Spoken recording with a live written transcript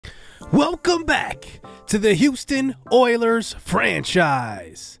Welcome back to the Houston Oilers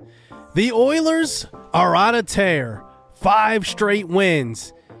franchise. The Oilers are on a tear, 5 straight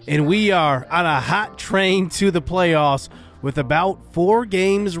wins, and we are on a hot train to the playoffs with about 4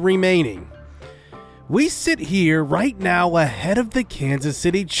 games remaining. We sit here right now ahead of the Kansas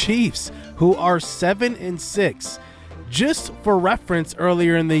City Chiefs, who are 7-6. Just for reference,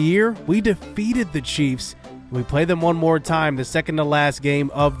 earlier in the year, we defeated the Chiefs. We play them one more time, the second to last game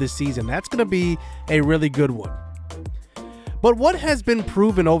of the season. That's going to be a really good one. But what has been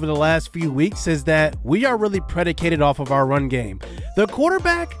proven over the last few weeks is that we are really predicated off of our run game. The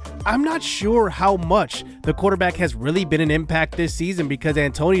quarterback, I'm not sure how much the quarterback has really been an impact this season because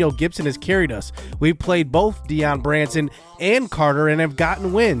Antonio Gibson has carried us. We've played both Deion Branson and Carter and have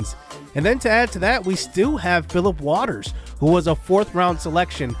gotten wins. And then to add to that, we still have Phillip Waters, who was a 4th-round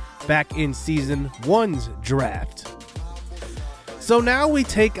selection back in season 1's draft. So now we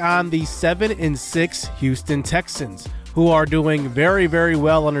take on the 7-6 Houston Texans, who are doing very, very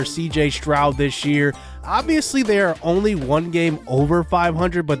well under CJ Stroud this year. Obviously, they are only 1 game over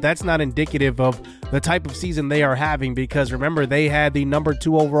 500, but that's not indicative of the type of season they are having because remember, they had the number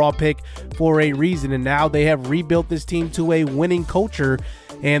 2 overall pick for a reason, and now they have rebuilt this team to a winning culture,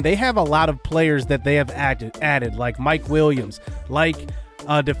 and they have a lot of players that they have added like Mike Williams, like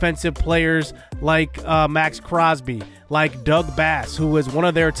defensive players like Max Crosby, like Doug Bass, who was one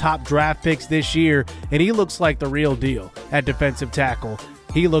of their top draft picks this year, and he looks like the real deal at defensive tackle.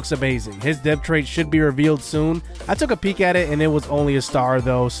 He looks amazing. His depth trait should be revealed soon. I took a peek at it, and it was only a star,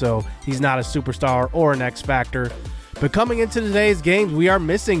 though, so he's not a superstar or an X factor. But coming into today's games, we are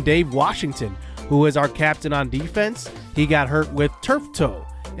missing Dave Washington, who is our captain on defense. He got hurt with turf toe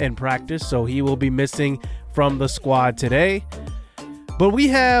in practice, so he will be missing from the squad today. But we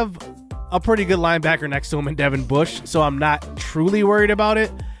have a pretty good linebacker next to him in Devin Bush, so I'm not truly worried about it.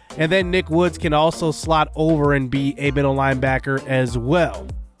 And then Nick Woods can also slot over and be a middle linebacker as well.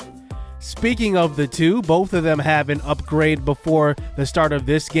 Speaking of the two, both of them have an upgrade before the start of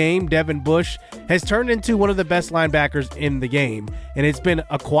this game. Devin Bush has turned into one of the best linebackers in the game, and it's been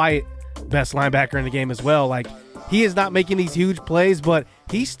a quiet best linebacker in the game as well. Like, he is not making these huge plays, but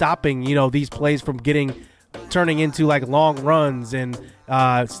he's stopping, these plays from turning into like long runs and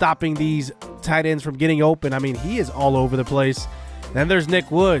stopping these tight ends from getting open. I mean, he is all over the place. Then there's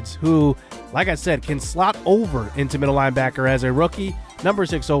Nick Woods, who, like I said, can slot over into middle linebacker as a rookie, number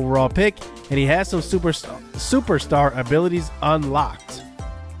 6 overall pick, and he has some superstar abilities unlocked.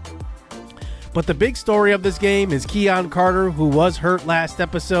 But the big story of this game is Keon Carter, who was hurt last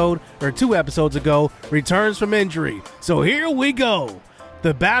episode, or 2 episodes ago, returns from injury. So here we go.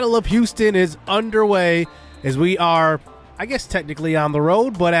 The Battle of Houston is underway as we are, I guess, technically on the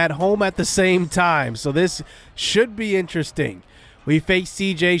road, but at home at the same time. So this should be interesting. We face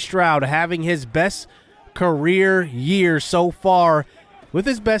CJ Stroud having his best career year so far with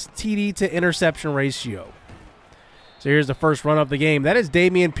his best TD to interception ratio. So here's the first run of the game. That is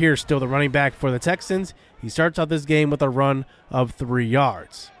Dameon Pierce, still the running back for the Texans. He starts out this game with a run of 3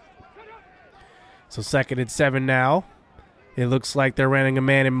 yards. So 2nd and 7 now. It looks like they're running a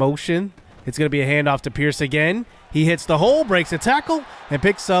man in motion. It's going to be a handoff to Pierce again. He hits the hole, breaks a tackle, and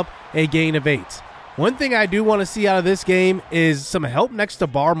picks up a gain of 8. One thing I do want to see out of this game is some help next to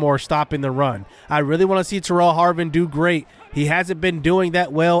Barmore stopping the run. I really want to see Terrell Harvin do great. He hasn't been doing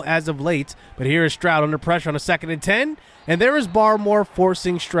that well as of late, but here is Stroud under pressure on a 2nd and 10, and there is Barmore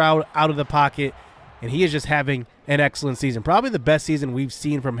forcing Stroud out of the pocket, and he is just having an excellent season. Probably the best season we've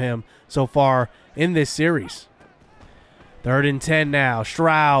seen from him so far in this series. 3rd and 10 now.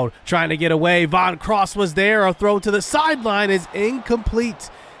 Stroud trying to get away. Von Cross was there. A throw to the sideline is incomplete.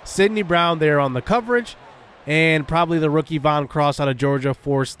 Sidney Brown there on the coverage, and probably the rookie Von Cross out of Georgia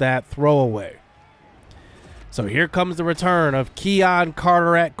forced that throwaway. So here comes the return of Keon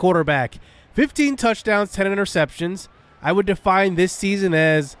Carter at quarterback. 15 touchdowns, 10 interceptions. I would define this season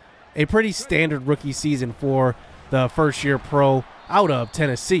as a pretty standard rookie season for the first-year pro out of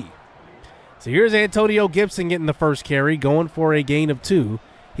Tennessee. So here's Antonio Gibson getting the first carry, going for a gain of 2.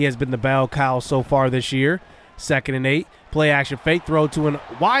 He has been the bell cow so far this year. 2nd and 8. Play action fake throw to a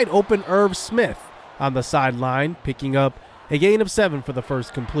wide open Irv Smith on the sideline, picking up a gain of 7 for the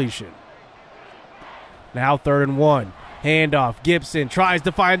first completion. Now 3rd and 1. Handoff. Gibson tries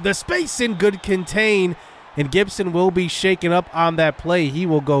to find the space and good contain, and Gibson will be shaken up on that play. He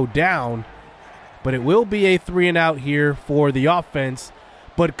will go down, but it will be a 3 and out here for the offense.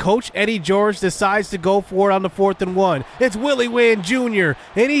 But Coach Eddie George decides to go for it on the 4th and 1. It's Willie Wynn Jr.,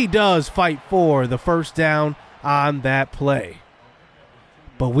 and he does fight for the first down on that play.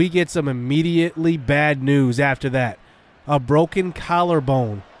 But we get some immediately bad news after that. A broken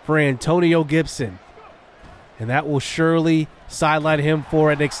collarbone for Antonio Gibson. And that will surely sideline him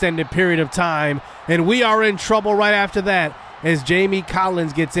for an extended period of time. And we are in trouble right after that as Jamie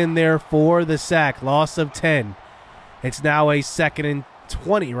Collins gets in there for the sack. Loss of 10. It's now a 2nd and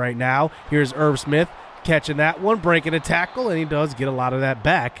 20 right now. Here's Irv Smith catching that one, breaking a tackle, and he does get a lot of that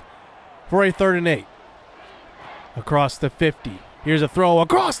back for a 3rd and 8. Across the 50. Here's a throw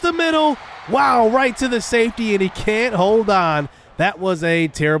across the middle. Wow, right to the safety, and he can't hold on. That was a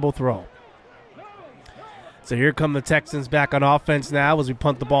terrible throw. So here come the Texans back on offense now as we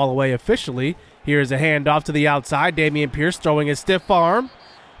punt the ball away officially. Here's a handoff to the outside. Dameon Pierce throwing a stiff arm,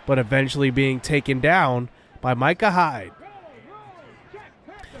 but eventually being taken down by Micah Hyde.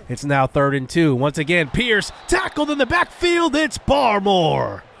 It's now 3rd and 2. Once again, Pierce tackled in the backfield. It's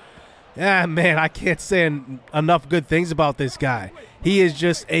Barmore. Ah, man, I can't say enough good things about this guy. He is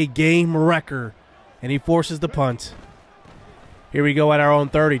just a game wrecker, and he forces the punt. Here we go at our own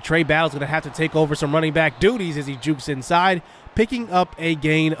 30. Trey Battle's going to have to take over some running back duties as he jukes inside, picking up a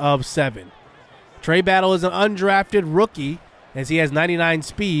gain of 7. Trey Battle is an undrafted rookie as he has 99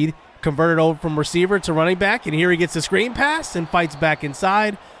 speed, converted over from receiver to running back, and here he gets the screen pass and fights back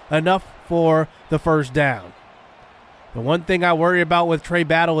inside, enough for the 1st down. The one thing I worry about with Trey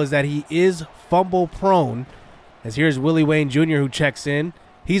Battle is that he is fumble prone, as here's Willie Wayne Jr. who checks in.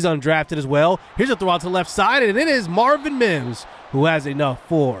 He's undrafted as well. Here's a throw out to the left side, and it is Marvin Mims who has enough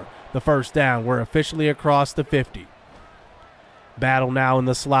for the 1st down. We're officially across the 50. Battle now in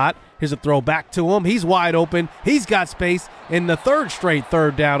the slot. Here's a throw back to him. He's wide open. He's got space in the 3rd straight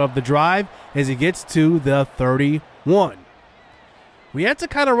 3rd down of the drive as he gets to the 31. We had to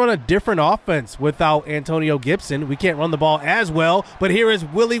kind of run a different offense without Antonio Gibson. We can't run the ball as well, but here is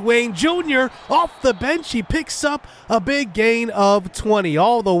Willie Wayne Jr. off the bench. He picks up a big gain of 20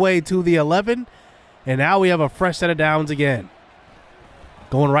 all the way to the 11, and now we have a fresh set of downs again.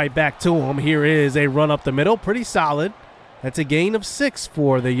 Going right back to him, here is a run up the middle, pretty solid. That's a gain of 6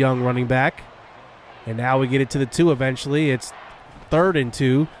 for the young running back, and now we get it to the 2 eventually. It's 3rd and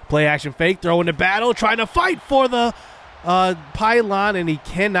 2. Play action fake, throw into Battle, trying to fight for the pylon, and he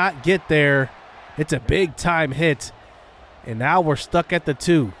cannot get there. It's a big time hit, and now we're stuck at the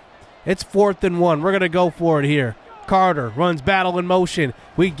 2. It's 4th and 1. We're gonna go for it here. Carter runs Battle in motion.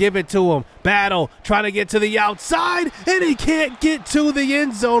 We give it to him. Battle trying to get to the outside, and he can't get to the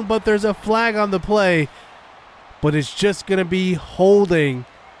end zone, but there's a flag on the play, but it's just gonna be holding.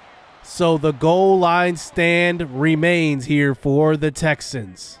 So the goal line stand remains here for the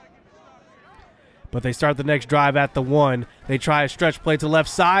Texans. But they start the next drive at the 1. They try a stretch play to left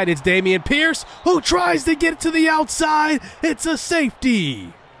side. It's Dameon Pierce who tries to get to the outside. It's a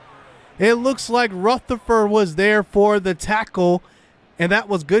safety. It looks like Rutherford was there for the tackle, and that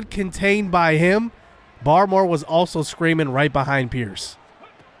was good contained by him. Barmore was also screaming right behind Pierce.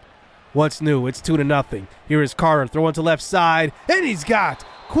 What's new? It's 2-0. Here is Carter throwing to left side, and he's got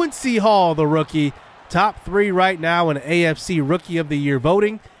Quincy Hall, the rookie. Top 3 right now in AFC Rookie of the Year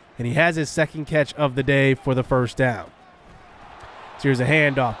voting. And he has his 2nd catch of the day for the 1st down. So here's a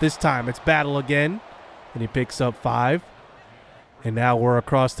handoff. This time it's Battle again, and he picks up 5. And now we're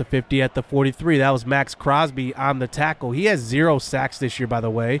across the 50 at the 43. That was Max Crosby on the tackle. He has 0 sacks this year, by the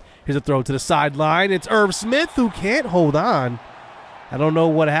way. Here's a throw to the sideline. It's Irv Smith who can't hold on. I don't know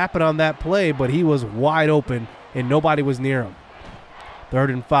what happened on that play, but he was wide open, and nobody was near him.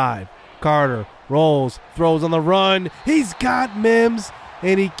 3rd and 5. Carter rolls, throws on the run. He's got Mims,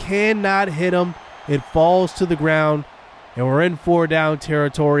 and he cannot hit him. It falls to the ground, and we're in 4 down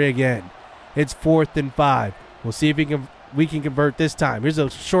territory again. It's 4th and 5. We'll see if we can convert this time. Here's a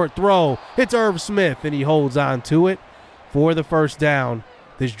short throw. It's Irv Smith, and he holds on to it for the 1st down.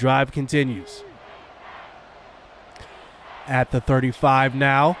 This drive continues. At the 35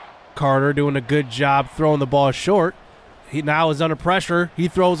 now, Carter doing a good job throwing the ball short. He now is under pressure. He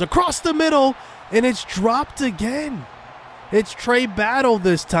throws across the middle, and it's dropped again. It's Trey Battle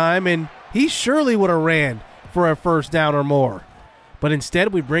this time, and he surely would have ran for a 1st down or more. But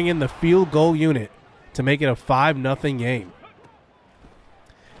instead, we bring in the field goal unit to make it a 5-0 game.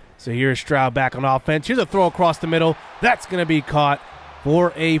 So here's Stroud back on offense. Here's a throw across the middle. That's going to be caught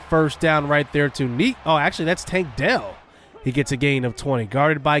for a 1st down right there to Neat. Oh, actually, that's Tank Dell. He gets a gain of 20,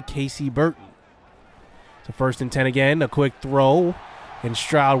 guarded by Casey Burton. So 1st and 10 again, a quick throw, and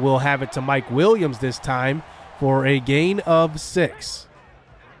Stroud will have it to Mike Williams this time for a gain of 6.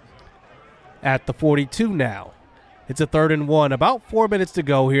 At the 42 now. It's a 3rd and 1. About 4 minutes to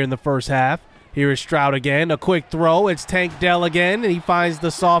go here in the 1st half. Here is Stroud again. A quick throw. It's Tank Dell again, and he finds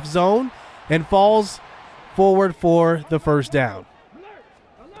the soft zone and falls forward for the 1st down.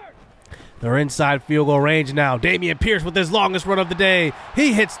 They're inside field goal range now. Dameon Pierce with his longest run of the day.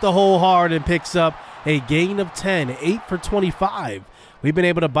 He hits the hole hard and picks up a gain of 10, 8 for 25. We've been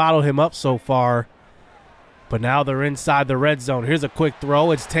able to bottle him up so far, but now they're inside the red zone. Here's a quick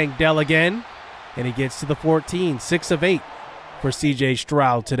throw. It's Tank Dell again, and he gets to the 14, 6 of 8 for C.J.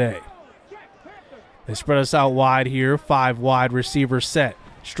 Stroud today. They spread us out wide here, 5 wide receiver set.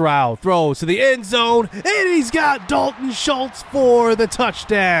 Stroud throws to the end zone, and he's got Dalton Schultz for the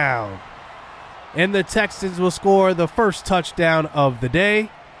touchdown. And the Texans will score the first touchdown of the day,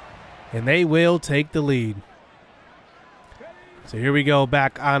 and they will take the lead. So here we go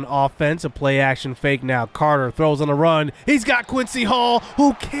back on offense, a play action fake now. Carter throws on the run. He's got Quincy Hall,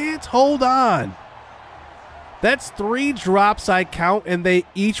 who can't hold on. That's 3 drops I count, and they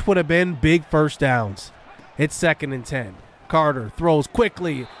each would have been big first downs. It's 2nd and 10. Carter throws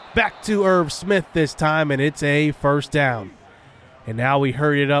quickly back to Irv Smith this time, and it's a first down. And now we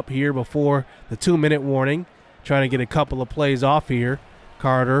hurried it up here before the 2-minute warning, trying to get a couple of plays off here.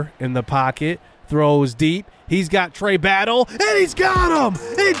 Carter in the pocket, throws deep. He's got Trey Battle, and he's got him!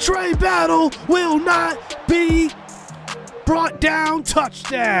 And Trey Battle will not be brought down.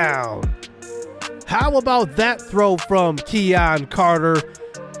 Touchdown! How about that throw from Keon Carter?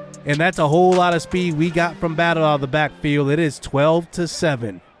 And that's a whole lot of speed we got from Battle out of the backfield. It is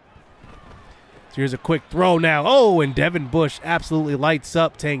 12-7. So here's a quick throw now. Oh, and Devin Bush absolutely lights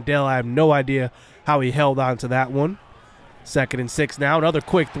up Tank Dell. I have no idea how he held on to that one. 2nd and 6 now. Another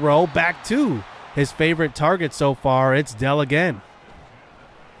quick throw back to his favorite target so far. It's Dell again.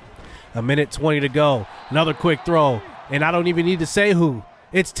 1:20 to go. Another quick throw. And I don't even need to say who.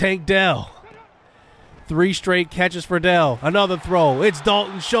 It's Tank Dell. 3 straight catches for Dell. Another throw. It's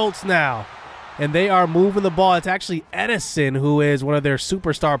Dalton Schultz now. And they are moving the ball. It's actually Edison, who is one of their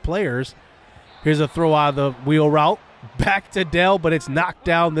superstar players. Here's a throw out of the wheel route. Back to Dell, but it's knocked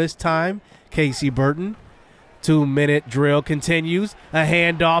down this time. Casey Burton. 2-minute drill continues. A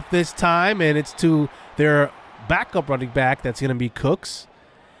handoff this time, and it's to their backup running back. That's going to be Cooks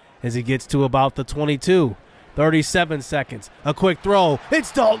as he gets to about the 22. 37 seconds. A quick throw.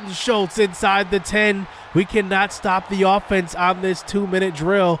 It's Dalton Schultz inside the 10. We cannot stop the offense on this 2-minute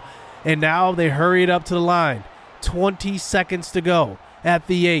drill. And now they hurry it up to the line. 20 seconds to go at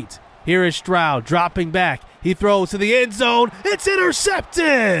the 8. Here is Stroud dropping back. He throws to the end zone. It's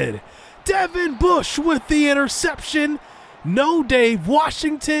intercepted. Devin Bush with the interception. No Dave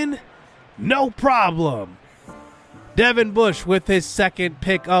Washington. No problem. Devin Bush with his 2nd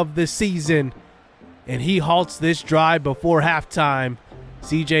pick of the season. And he halts this drive before halftime.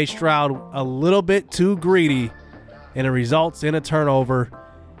 C.J. Stroud a little bit too greedy. And it results in a turnover.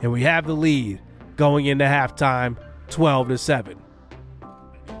 And we have the lead going into halftime, 12-7.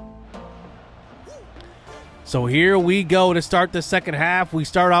 So here we go to start the second half. We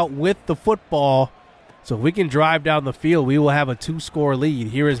start out with the football. So if we can drive down the field, we will have a 2-score lead.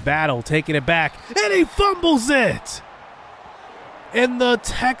 Here is Battle taking it back, and he fumbles it. And the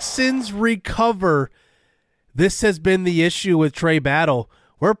Texans recover. This has been the issue with Trey Battle.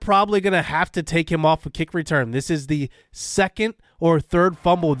 We're probably going to have to take him off a kick return. This is the 2nd or 3rd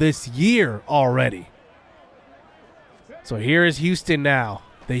fumble this year already. So here is Houston now.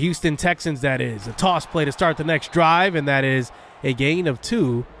 The Houston Texans, that is. A toss play to start the next drive, and that is a gain of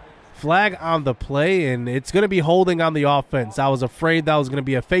 2. Flag on the play, and it's going to be holding on the offense. I was afraid that was going to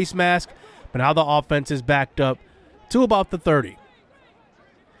be a face mask, but now the offense is backed up to about the 30.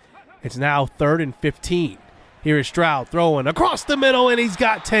 It's now 3rd and 15. Here is Stroud throwing across the middle, and he's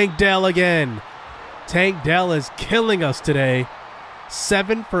got Tank Dell again. Tank Dell is killing us today.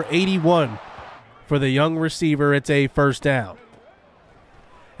 7 for 81 for the young receiver. It's a first down.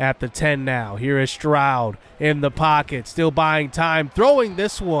 At the 10 now. Here is Stroud in the pocket, still buying time, throwing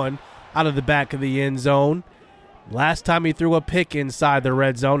this one out of the back of the end zone. Last time he threw a pick inside the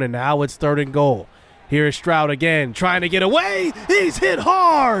red zone, and now it's 3rd and goal. Here is Stroud again, trying to get away. He's hit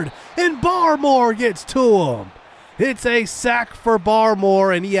hard, and Barmore gets to him. It's a sack for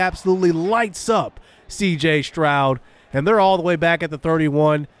Barmore, and he absolutely lights up C.J. Stroud. And they're all the way back at the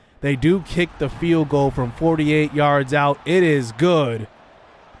 31. They do kick the field goal from 48 yards out. It is good.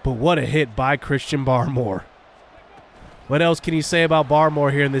 But what a hit by Christian Barmore. What else can you say about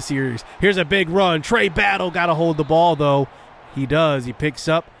Barmore here in this series? Here's a big run. Trey Battle got to hold the ball, though. He does. He picks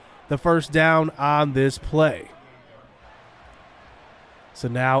up the first down on this play. So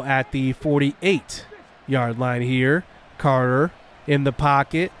now at the 48-yard line here, Carter in the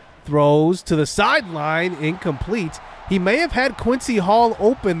pocket, throws to the sideline, incomplete. He may have had Quincy Hall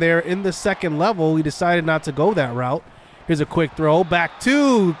open there in the 2nd level. He decided not to go that route. Here's a quick throw back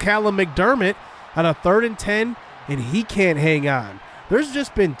to Callum McDermott on a 3rd and 10, and he can't hang on. There's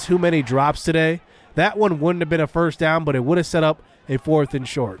just been too many drops today. That one wouldn't have been a first down, but it would have set up a 4th and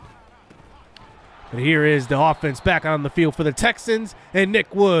short. And here is the offense back on the field for the Texans, and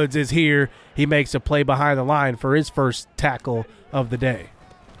Nick Woods is here. He makes a play behind the line for his first tackle of the day.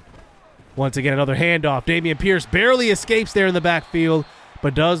 Once again, another handoff. Dameon Pierce barely escapes there in the backfield,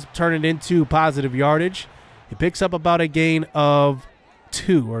 but does turn it into positive yardage. He picks up about a gain of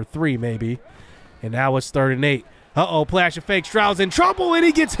 2 or 3 maybe, and now it's 3rd and 8. Uh-oh, play action fake. Stroud's in trouble, and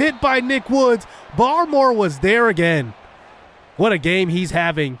he gets hit by Nick Woods. Barmore was there again. What a game he's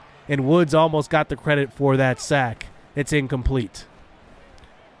having, and Woods almost got the credit for that sack. It's incomplete.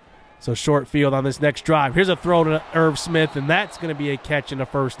 So short field on this next drive. Here's a throw to Irv Smith, and that's going to be a catch and a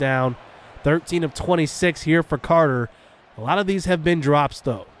first down. 13 of 26 here for Carter. A lot of these have been drops,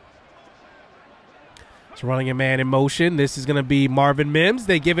 though. So running a man in motion. This is going to be Marvin Mims.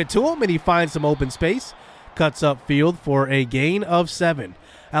 They give it to him, and he finds some open space. Cuts up field for a gain of 7.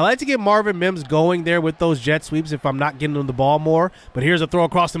 I like to get Marvin Mims going there with those jet sweeps if I'm not getting him the ball more. But here's a throw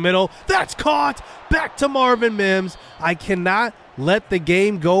across the middle. That's caught. Back to Marvin Mims. I cannot let the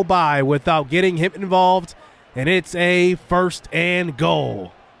game go by without getting him involved. And it's a 1st and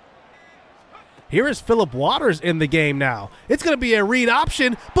goal. Here is Phillip Waters in the game now. It's going to be a read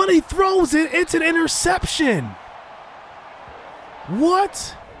option, but he throws it. It's an interception.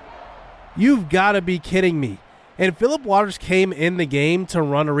 What? You've got to be kidding me. And Phillip Waters came in the game to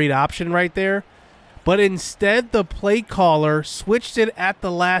run a read option right there, but instead the play caller switched it at the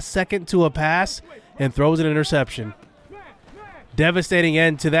last second to a pass and throws an interception. Devastating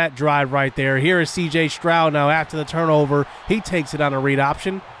end to that drive right there. Here is C.J. Stroud now after the turnover. He takes it on a read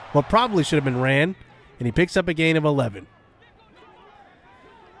option. What probably should have been ran, and he picks up a gain of 11.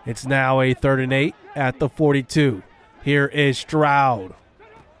 It's now a 3rd and 8 at the 42. Here is Stroud.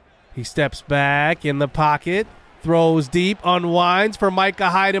 He steps back in the pocket, throws deep, unwinds for Micah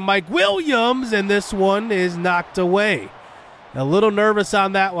Hyde and Mike Williams, and this one is knocked away. A little nervous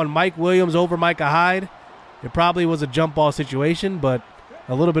on that one. Mike Williams over Micah Hyde. It probably was a jump ball situation, but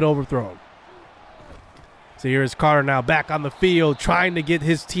a little bit overthrown. So here's Carter now back on the field, trying to get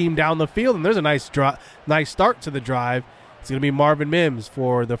his team down the field, and there's a nice start to the drive. It's going to be Marvin Mims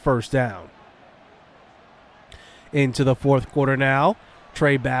for the first down. Into the 4th quarter now.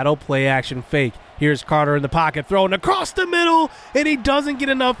 Trey Battle, play action fake. Here's Carter in the pocket, throwing across the middle, and he doesn't get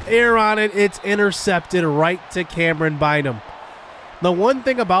enough air on it. It's intercepted right to Cameron Bynum. The one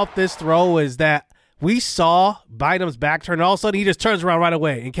thing about this throw is that we saw Bynum's back turn, and all of a sudden he just turns around right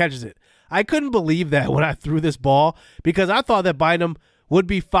away and catches it. I couldn't believe that when I threw this ball because I thought that Bynum would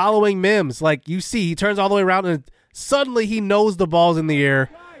be following Mims. Like you see, he turns all the way around, and suddenly he knows the ball's in the air.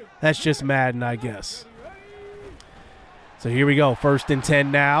 That's just Madden, I guess. So here we go, 1st and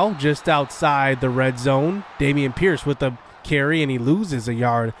 10 now, just outside the red zone. Dameon Pierce with the carry, and he loses a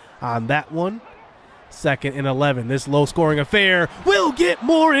yard on that one. 2nd and 11. This low-scoring affair will get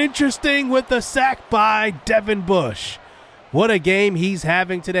more interesting with the sack by Devin Bush. What a game he's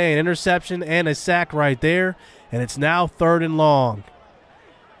having today. An interception and a sack right there, and it's now 3rd and long.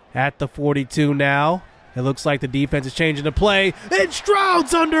 At the 42 now. It looks like the defense is changing the play, and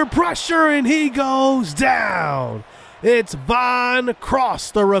Stroud's under pressure, and he goes down. It's Von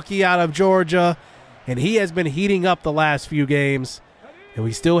Cross, the rookie out of Georgia, and he has been heating up the last few games, and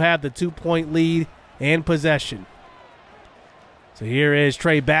we still have the 2-point lead and possession. So here is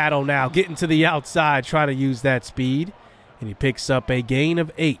Trey Battle now getting to the outside, trying to use that speed, and he picks up a gain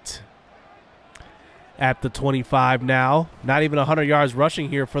of 8. At the 25 now. Not even 100 yards rushing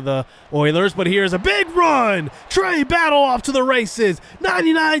here for the Oilers, but here's a big run. Trey Battle off to the races.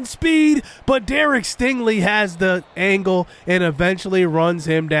 99 speed, but Derek Stingley has the angle and eventually runs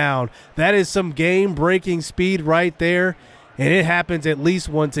him down. That is some game-breaking speed right there, and it happens at least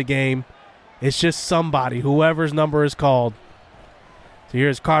once a game. It's just somebody, whoever's number is called. So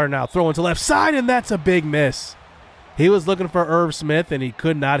here's Carter now throwing to left side, and that's a big miss. He was looking for Irv Smith, and he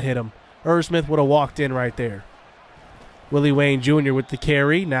could not hit him. Irv Smith would have walked in right there. Willie Wayne Jr. with the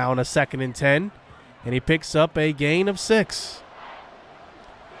carry, now on a 2nd and 10, and he picks up a gain of 6.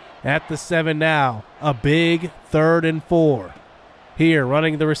 At the 7 now, a big 3rd and 4. Here,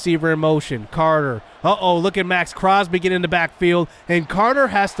 running the receiver in motion, Carter. Uh-oh, look at Max Crosby getting in the backfield, and Carter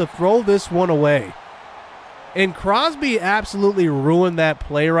has to throw this one away. And Crosby absolutely ruined that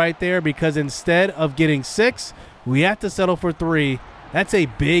play right there because instead of getting 6, we have to settle for 3. That's a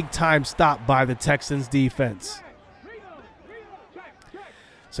big-time stop by the Texans defense.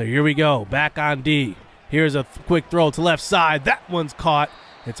 So here we go, back on D. Here's a quick throw to left side. That one's caught.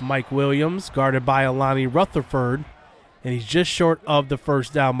 It's Mike Williams, guarded by Alani Rutherford, and he's just short of the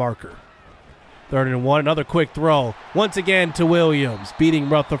first down marker. 3rd and 1. Another quick throw. Once again to Williams, beating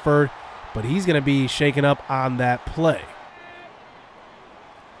Rutherford, but he's going to be shaken up on that play.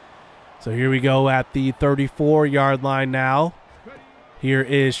 So here we go at the 34-yard line now. Here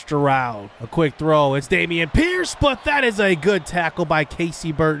is Stroud. A quick throw. It's Dameon Pierce, but that is a good tackle by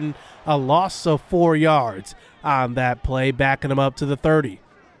Casey Burton. A loss of 4 yards on that play, backing him up to the 30.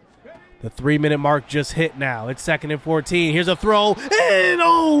 The 3-minute mark just hit now. It's 2nd and 14. Here's a throw, and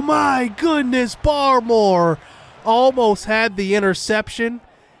oh my goodness, Barmore almost had the interception,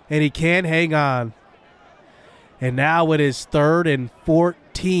 and he can't hang on. And now it is 3rd and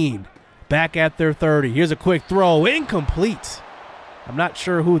 14. Back at their 30. Here's a quick throw, incomplete. I'm not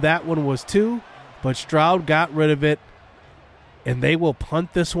sure who that one was to, but Stroud got rid of it, and they will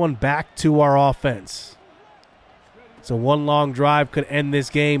punt this one back to our offense. So one long drive could end this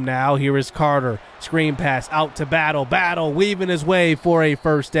game now. Here is Carter. Screen pass out to Battle. Battle weaving his way for a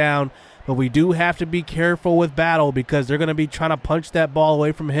first down, but we do have to be careful with Battle because they're going to be trying to punch that ball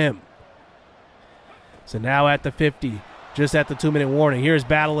away from him. So now at the 50, just at the 2-minute warning. Here's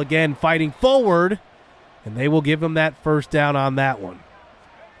Battle again fighting forward, and they will give him that first down on that one.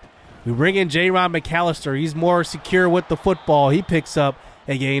 We bring in J-Ron McAllister. He's more secure with the football. He picks up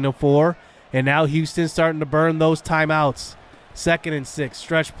a gain of 4, and now Houston's starting to burn those timeouts. 2nd and 6,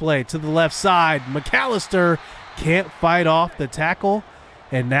 stretch play to the left side. McAllister can't fight off the tackle,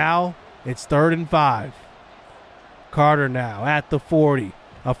 and now it's 3rd and 5. Carter now at the 40.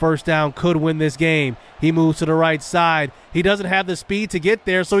 A first down could win this game. He moves to the right side. He doesn't have the speed to get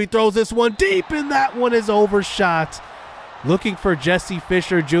there, so he throws this one deep, and that one is overshot. Looking for Jesse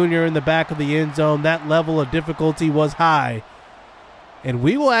Fisher Jr. in the back of the end zone. That level of difficulty was high. And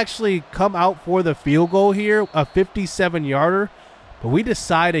we will actually come out for the field goal here, a 57-yarder, but we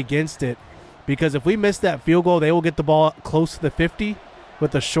decide against it because if we miss that field goal, they will get the ball close to the 50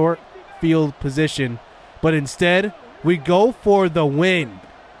 with a short field position. But instead, we go for the win.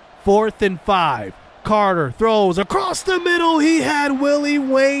 4th and 5. Carter throws across the middle. He had Willie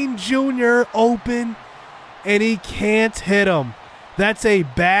Wayne Jr. open, and he can't hit him. That's a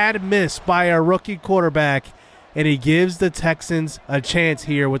bad miss by a rookie quarterback, and he gives the Texans a chance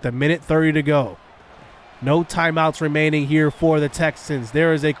here with 1:30 to go. No timeouts remaining here for the Texans.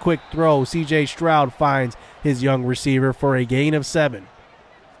 There is a quick throw. C.J. Stroud finds his young receiver for a gain of 7.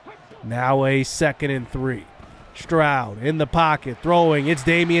 Now a 2nd and 3. Stroud in the pocket, throwing. It's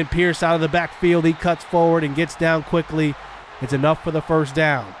Dameon Pierce out of the backfield. He cuts forward and gets down quickly. It's enough for the first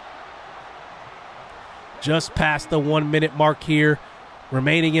down. Just past the 1-minute mark here,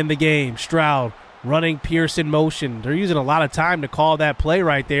 remaining in the game. Stroud running Pierce in motion. They're using a lot of time to call that play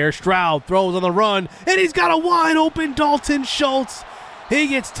right there. Stroud throws on the run, and he's got a wide open Dalton Schultz. He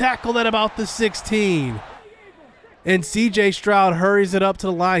gets tackled at about the 16. And C.J. Stroud hurries it up to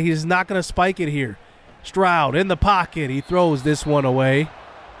the line. He's not going to spike it here. Stroud in the pocket. He throws this one away,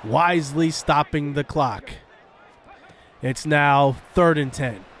 wisely stopping the clock. It's now 3rd and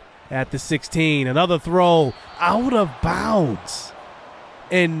 10 at the 16. Another throw out of bounds.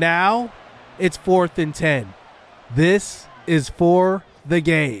 And now it's 4th and 10. This is for the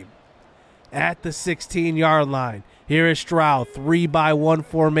game. At the 16-yard line, here is Stroud, 3-by-1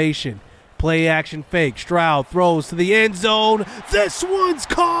 formation. Play action fake. Stroud throws to the end zone. This one's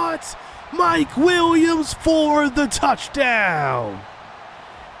caught. Mike Williams for the touchdown.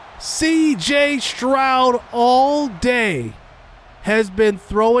 C.J. Stroud all day has been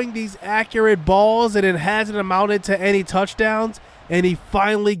throwing these accurate balls, and it hasn't amounted to any touchdowns, and he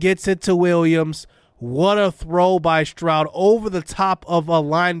finally gets it to Williams. What a throw by Stroud over the top of a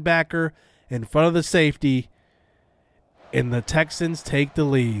linebacker in front of the safety, and the Texans take the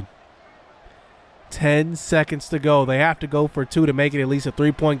lead. 10 seconds to go. They have to go for 2 to make it at least a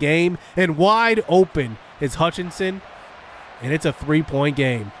 3-point game. And wide open is Hutchinson, and it's a 3-point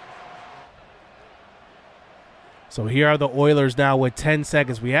game. So here are the Oilers now with 10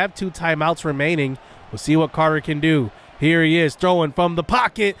 seconds. We have 2 timeouts remaining. We'll see what Carter can do. Here he is throwing from the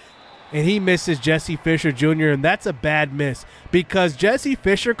pocket, and he misses Jesse Fisher Jr., and that's a bad miss because Jesse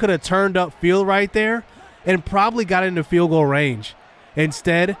Fisher could have turned up field right there and probably got into field goal range.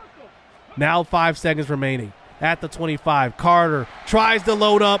 Instead, now 5 seconds remaining. At the 25, Carter tries to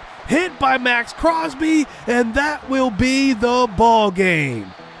load up, hit by Max Crosby, and that will be the ball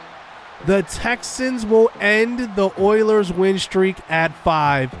game. The Texans will end the Oilers' win streak at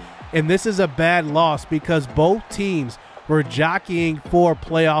 5, and this is a bad loss because both teams were jockeying for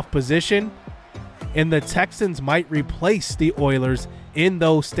playoff position, and the Texans might replace the Oilers in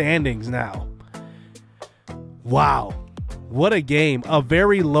those standings now. Wow. What a game. A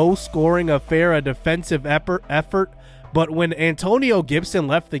very low-scoring affair, a defensive effort. But when Antonio Gibson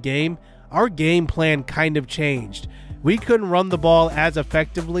left the game, our game plan kind of changed. We couldn't run the ball as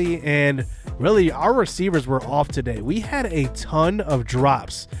effectively, and really our receivers were off today. We had a ton of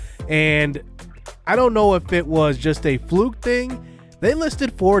drops, and I don't know if it was just a fluke thing. They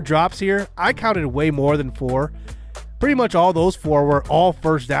listed 4 drops here. I counted way more than 4. Pretty much all those 4 were all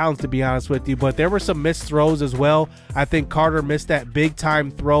first downs, to be honest with you, but there were some missed throws as well. I think Carter missed that big time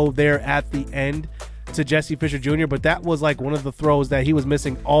throw there at the end to Jesse Fisher Jr., but that was like one of the throws that he was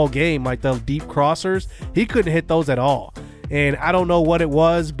missing all game, like the deep crossers. He couldn't hit those at all, and I don't know what it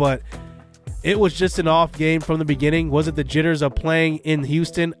was, but it was just an off game from the beginning. Was it the jitters of playing in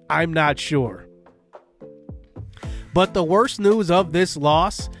Houston? I'm not sure. But the worst news of this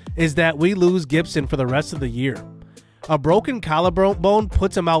loss is that we lose Gibson for the rest of the year. A broken collarbone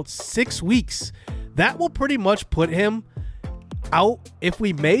puts him out 6 weeks. That will pretty much put him out if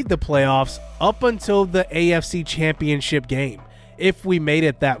we made the playoffs up until the AFC Championship game, if we made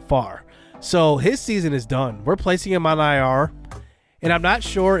it that far. So his season is done. We're placing him on IR, and I'm not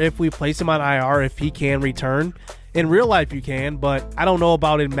sure if we place him on IR if he can return. In real life you can, but I don't know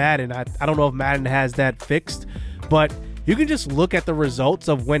about in Madden. I don't know if Madden has that fixed, but you can just look at the results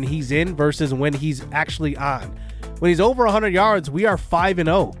of when he's in versus when he's actually on. When he's over 100 yards, we are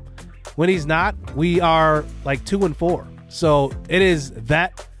 5-0. When he's not, we are like 2-4. So it is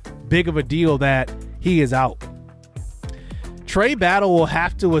that big of a deal that he is out. Trey Battle will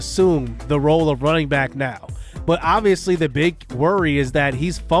have to assume the role of running back now. But obviously the big worry is that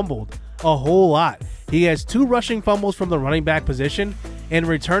he's fumbled a whole lot. He has 2 rushing fumbles from the running back position, and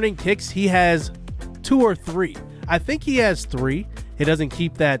returning kicks he has 2 or 3. I think he has 3. He doesn't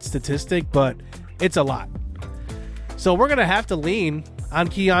keep that statistic, but it's a lot. So we're going to have to lean on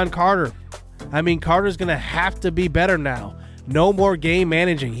Keon Carter. I mean, Carter's going to have to be better now. No more game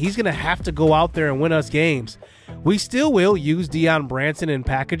managing. He's going to have to go out there and win us games. We still will use Deion Branson in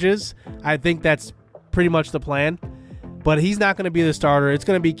packages. I think that's pretty much the plan. But he's not going to be the starter. It's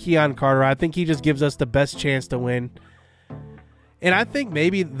going to be Keon Carter. I think he just gives us the best chance to win. And I think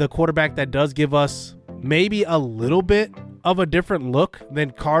maybe the quarterback that does give us maybe a little bit of a different look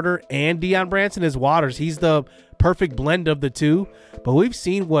than Carter and Deion Branson is Waters. He's the perfect blend of the two, but we've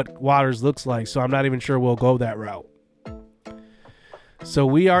seen what Waters looks like, so I'm not even sure we'll go that route. So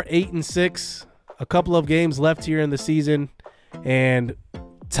we are 8-6, a couple of games left here in the season, and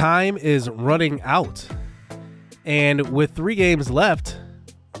time is running out. And with 3 games left,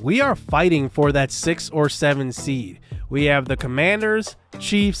 we are fighting for that 6 or 7 seed. We have the Commanders,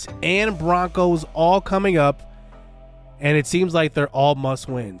 Chiefs, and Broncos all coming up, and it seems like they're all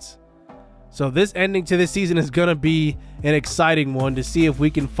must-wins. So this ending to this season is going to be an exciting one to see if we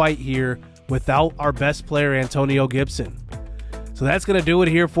can fight here without our best player, Antonio Gibson. So that's going to do it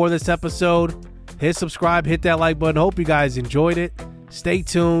here for this episode. Hit subscribe, hit that like button. Hope you guys enjoyed it. Stay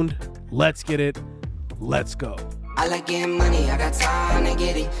tuned. Let's get it. Let's go. I like getting money, I got time to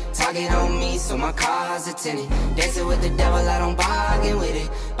get it. Target on me, so my car's a tenant. Dancing with the devil, I don't bargain with it.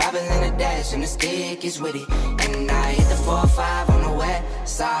 Bobbing in the dash, and the stick is with it. And I hit the 4-5 on the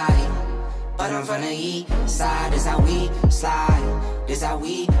west side. But I'm from the east side, this how we slide. This how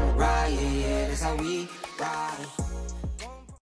we ride, yeah, this how we ride.